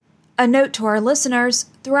A note to our listeners,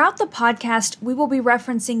 throughout the podcast, we will be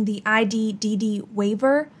referencing the IDDD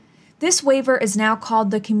waiver. This waiver is now called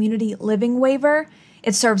the Community Living Waiver.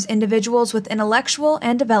 It serves individuals with intellectual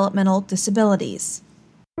and developmental disabilities.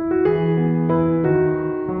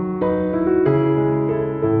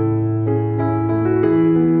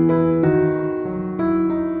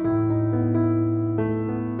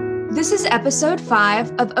 This is episode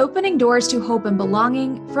 5 of Opening Doors to Hope and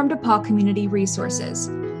Belonging from DePaul Community Resources.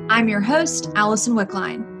 I'm your host, Allison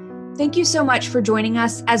Wickline. Thank you so much for joining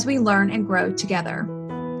us as we learn and grow together.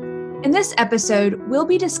 In this episode, we'll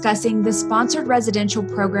be discussing the sponsored residential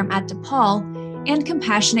program at DePaul and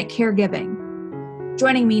compassionate caregiving.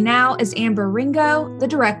 Joining me now is Amber Ringo, the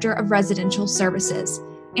Director of Residential Services.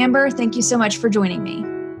 Amber, thank you so much for joining me.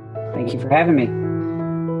 Thank you for having me.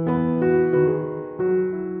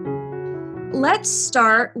 Let's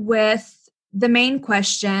start with the main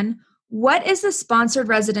question. What is the sponsored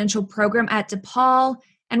residential program at DePaul,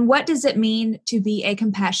 and what does it mean to be a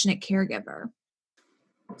compassionate caregiver?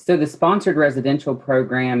 So the sponsored residential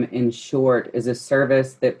program, in short, is a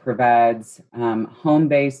service that provides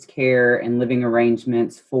home-based care and living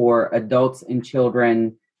arrangements for adults and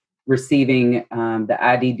children receiving the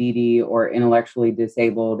IDDD or intellectually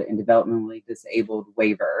disabled and developmentally disabled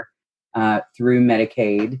waiver through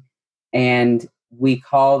Medicaid. And we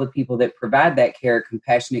call the people that provide that care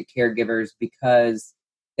compassionate caregivers because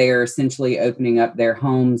they are essentially opening up their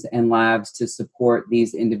homes and lives to support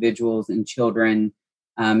these individuals and children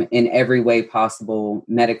in every way possible,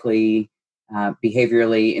 medically,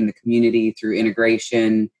 behaviorally, in the community, through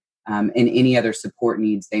integration, and any other support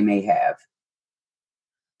needs they may have.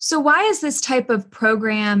 So why is this type of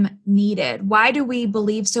program needed? Why do we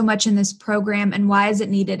believe so much in this program, and why is it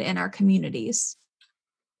needed in our communities?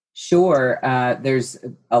 Sure. There's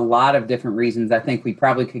a lot of different reasons I think we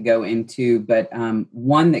probably could go into, but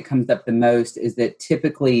one that comes up the most is that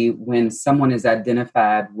typically when someone is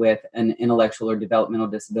identified with an intellectual or developmental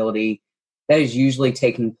disability, that is usually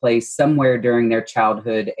taking place somewhere during their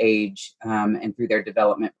childhood age and through their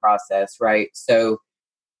development process, right? So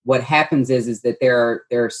what happens is that there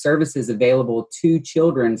are services available to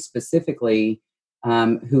children specifically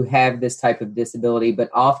who have this type of disability,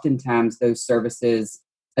 but oftentimes those services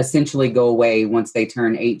essentially go away once they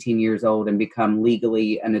turn 18 years old and become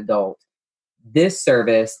legally an adult. This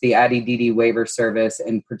service, the IDDD waiver service,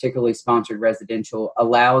 and particularly sponsored residential,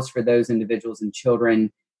 allows for those individuals and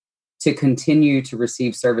children to continue to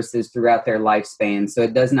receive services throughout their lifespan. So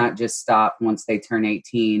it does not just stop once they turn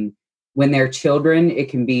 18. When they're children, it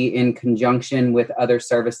can be in conjunction with other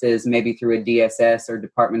services, maybe through a DSS or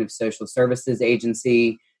Department of Social Services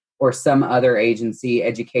agency or some other agency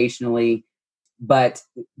educationally. But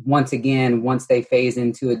once again, once they phase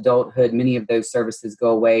into adulthood, many of those services go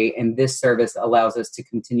away. And this service allows us to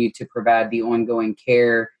continue to provide the ongoing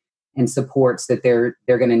care and supports that they're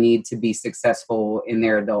going to need to be successful in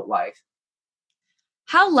their adult life.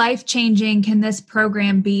 How life-changing can this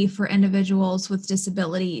program be for individuals with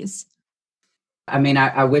disabilities? I mean,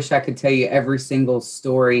 I wish I could tell you every single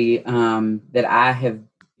story that I have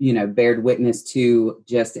bared witness to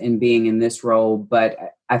just in being in this role. But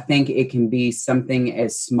I think it can be something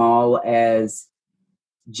as small as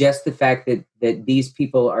just the fact that these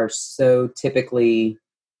people are so typically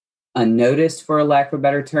unnoticed, for a lack of a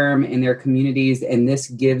better term, in their communities. And this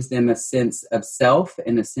gives them a sense of self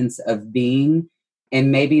and a sense of being.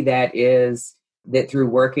 And maybe that is that through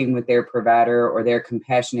working with their provider or their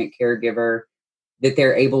compassionate caregiver, that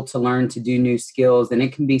they're able to learn to do new skills. And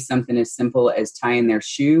it can be something as simple as tying their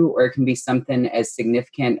shoe, or it can be something as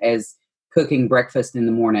significant as cooking breakfast in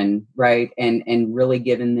the morning, right? And really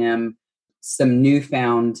giving them some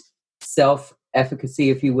newfound self-efficacy,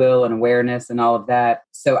 if you will, and awareness and all of that.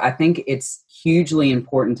 So I think it's hugely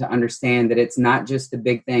important to understand that it's not just the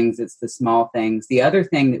big things, it's the small things. The other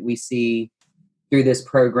thing that we see through this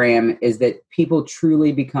program is that people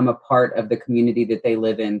truly become a part of the community that they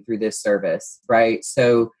live in through this service, right?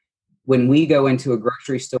 So when we go into a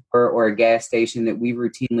grocery store or a gas station that we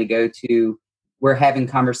routinely go to, we're having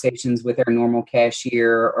conversations with our normal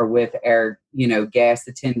cashier or with our, gas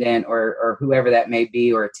attendant or whoever that may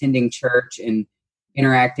be, or attending church and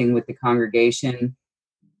interacting with the congregation.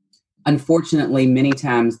 Unfortunately, many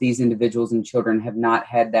times these individuals and children have not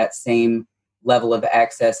had that same level of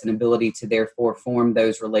access and ability to therefore form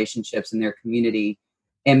those relationships in their community.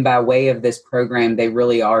 And by way of this program, they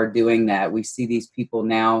really are doing that. We see these people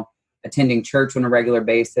now attending church on a regular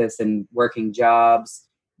basis and working jobs,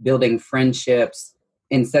 building friendships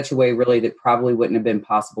in such a way really that probably wouldn't have been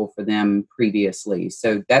possible for them previously.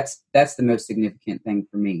 So that's the most significant thing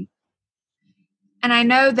for me. And I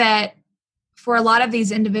know that for a lot of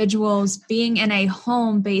these individuals, being in a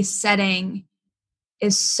home-based setting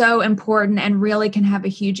is so important and really can have a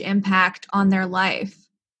huge impact on their life.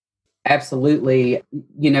 Absolutely.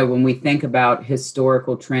 When we think about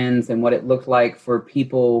historical trends and what it looked like for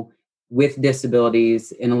people with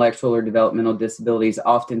disabilities, intellectual or developmental disabilities,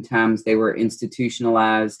 oftentimes they were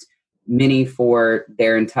institutionalized, many for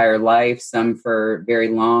their entire life, some for very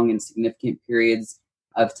long and significant periods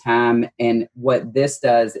of time. And what this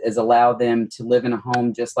does is allow them to live in a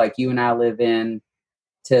home just like you and I live in,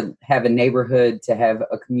 to have a neighborhood, to have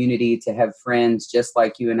a community, to have friends just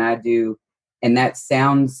like you and I do. And that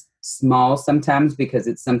sounds small sometimes because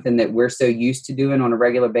it's something that we're so used to doing on a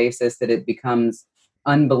regular basis that it becomes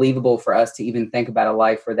unbelievable for us to even think about a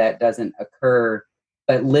life where that doesn't occur.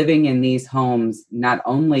 But living in these homes not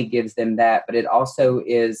only gives them that, but it also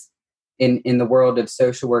is in the world of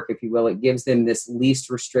social work, if you will, it gives them this least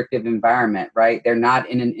restrictive environment, right? They're not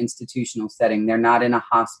in an institutional setting. They're not in a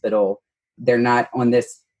hospital. They're not on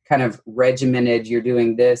this kind of regimented, you're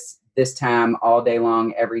doing this time all day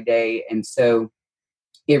long, every day. And so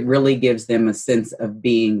it really gives them a sense of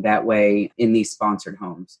being that way in these sponsored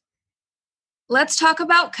homes. Let's talk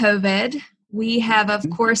about COVID. We have, of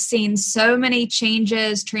course, seen so many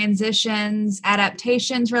changes, transitions,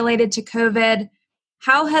 adaptations related to COVID.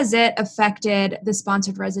 How has it affected the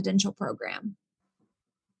sponsored residential program?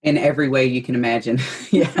 In every way you can imagine.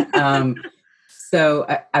 Yeah. So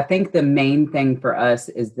I think the main thing for us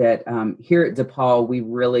is that here at DePaul, we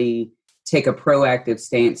really take a proactive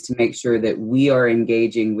stance to make sure that we are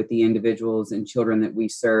engaging with the individuals and children that we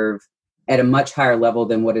serve at a much higher level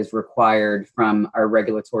than what is required from our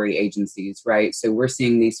regulatory agencies, right? So we're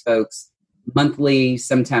seeing these folks monthly,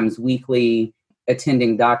 sometimes weekly,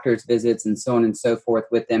 attending doctor's visits and so on and so forth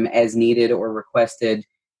with them as needed or requested.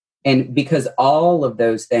 And because all of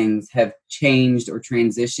those things have changed or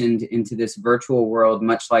transitioned into this virtual world,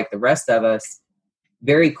 much like the rest of us,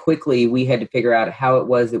 very quickly we had to figure out how it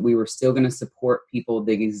was that we were still going to support people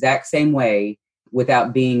the exact same way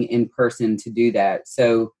without being in person to do that.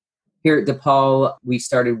 So here at DePaul, we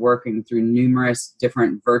started working through numerous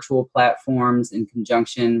different virtual platforms in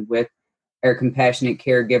conjunction with our compassionate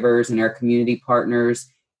caregivers and our community partners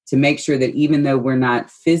to make sure that even though we're not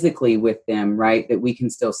physically with them, right, that we can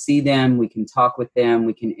still see them, we can talk with them,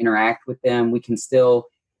 we can interact with them, we can still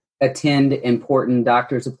attend important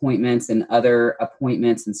doctor's appointments and other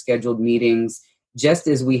appointments and scheduled meetings just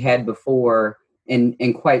as we had before. And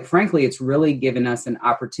quite frankly, it's really given us an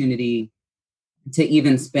opportunity to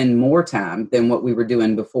even spend more time than what we were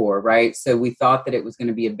doing before, right? So we thought that it was going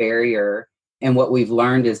to be a barrier. And what we've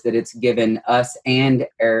learned is that it's given us and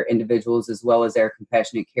our individuals, as well as our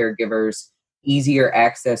compassionate caregivers, easier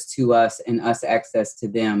access to us and us access to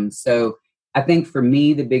them. So I think for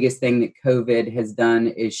me, the biggest thing that COVID has done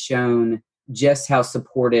is shown just how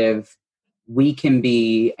supportive we can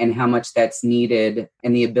be and how much that's needed,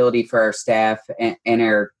 and the ability for our staff and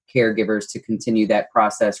our caregivers to continue that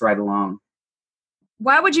process right along.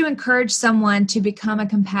 Why would you encourage someone to become a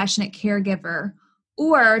compassionate caregiver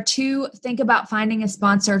or to think about finding a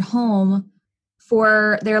sponsored home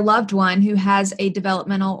for their loved one who has a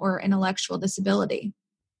developmental or intellectual disability?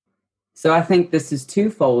 So I think this is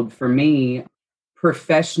twofold for me.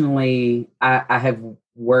 Professionally, I have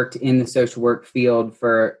worked in the social work field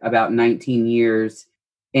for about 19 years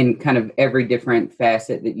in kind of every different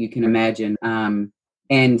facet that you can imagine.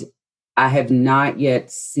 And I have not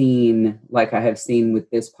yet seen, like I have seen with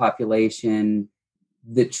this population,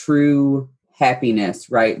 the true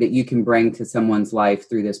happiness, right, that you can bring to someone's life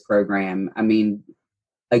through this program. I mean,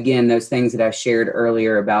 again, those things that I shared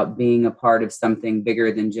earlier about being a part of something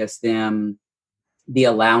bigger than just them, the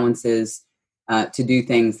allowances to do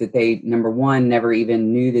things that they, number one, never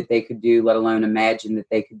even knew that they could do, let alone imagine that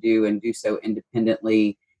they could do and do so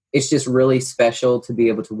independently. It's just really special to be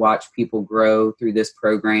able to watch people grow through this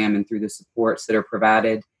program and through the supports that are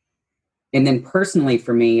provided. And then personally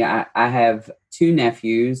for me, I have two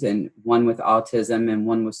nephews, and one with autism and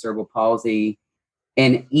one with cerebral palsy.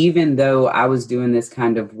 And even though I was doing this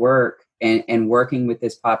kind of work and working with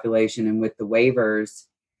this population and with the waivers,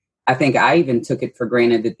 I think I even took it for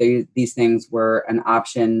granted that these things were an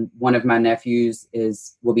option. One of my nephews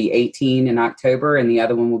will be 18 in October, and the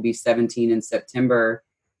other one will be 17 in September.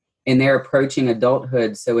 And they're approaching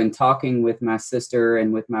adulthood. So in talking with my sister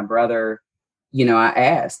and with my brother, I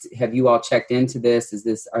asked, have you all checked into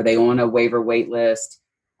this? Are they on a waiver wait list?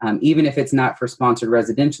 Even if it's not for sponsored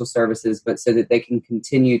residential services, but so that they can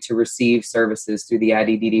continue to receive services through the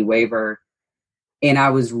IDDD waiver. And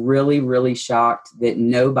I was really, really shocked that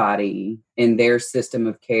nobody in their system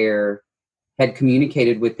of care had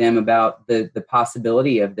communicated with them about the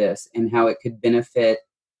possibility of this and how it could benefit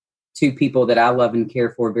two people that I love and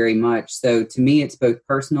care for very much. So to me, it's both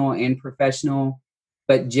personal and professional,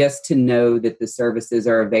 but just to know that the services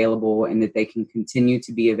are available and that they can continue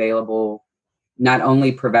to be available not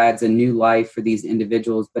only provides a new life for these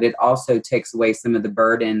individuals, but it also takes away some of the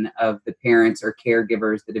burden of the parents or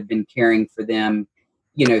caregivers that have been caring for them,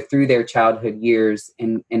 through their childhood years,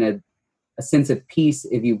 and a sense of peace,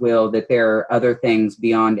 if you will, that there are other things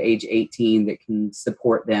beyond age 18 that can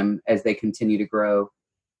support them as they continue to grow.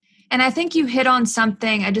 And I think you hit on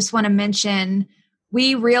something I just want to mention.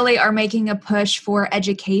 We really are making a push for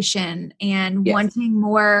education and wanting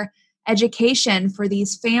more education for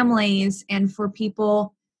these families and for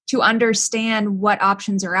people to understand what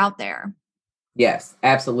options are out there. Yes,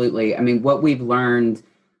 absolutely. I mean, what we've learned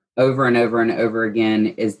over and over and over again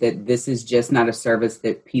is that this is just not a service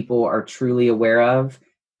that people are truly aware of.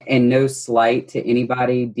 And no slight to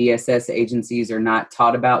anybody, DSS agencies are not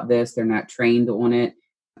taught about this. They're not trained on it.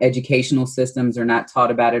 Educational systems are not taught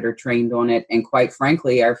about it or trained on it. And quite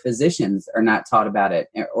frankly, our physicians are not taught about it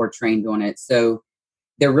or trained on it. So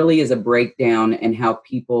there really is a breakdown in how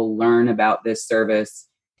people learn about this service.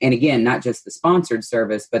 And again, not just the sponsored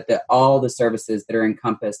service, but all the services that are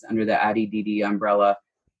encompassed under the IDDD umbrella.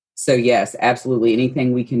 So yes, absolutely.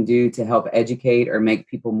 Anything we can do to help educate or make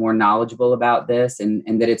people more knowledgeable about this and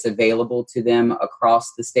that it's available to them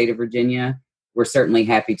across the state of Virginia, we're certainly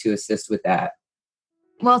happy to assist with that.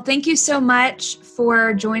 Well, thank you so much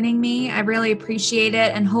for joining me. I really appreciate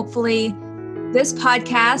it. And hopefully this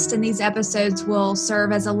podcast and these episodes will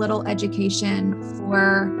serve as a little education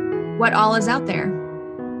for what all is out there.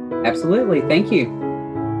 Absolutely. Thank you.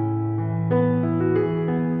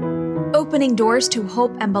 Opening Doors to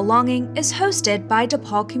Hope and Belonging is hosted by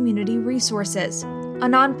DePaul Community Resources, a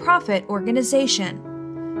nonprofit organization.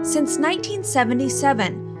 Since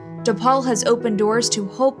 1977, DePaul has opened doors to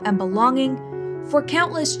hope and belonging for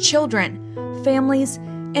countless children, families,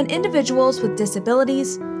 and individuals with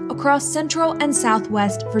disabilities across Central and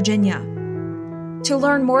Southwest Virginia. To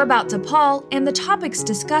learn more about DePaul and the topics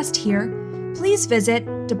discussed here, please visit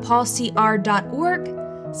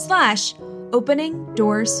depaulcr.org/Opening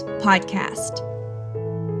Doors Podcast.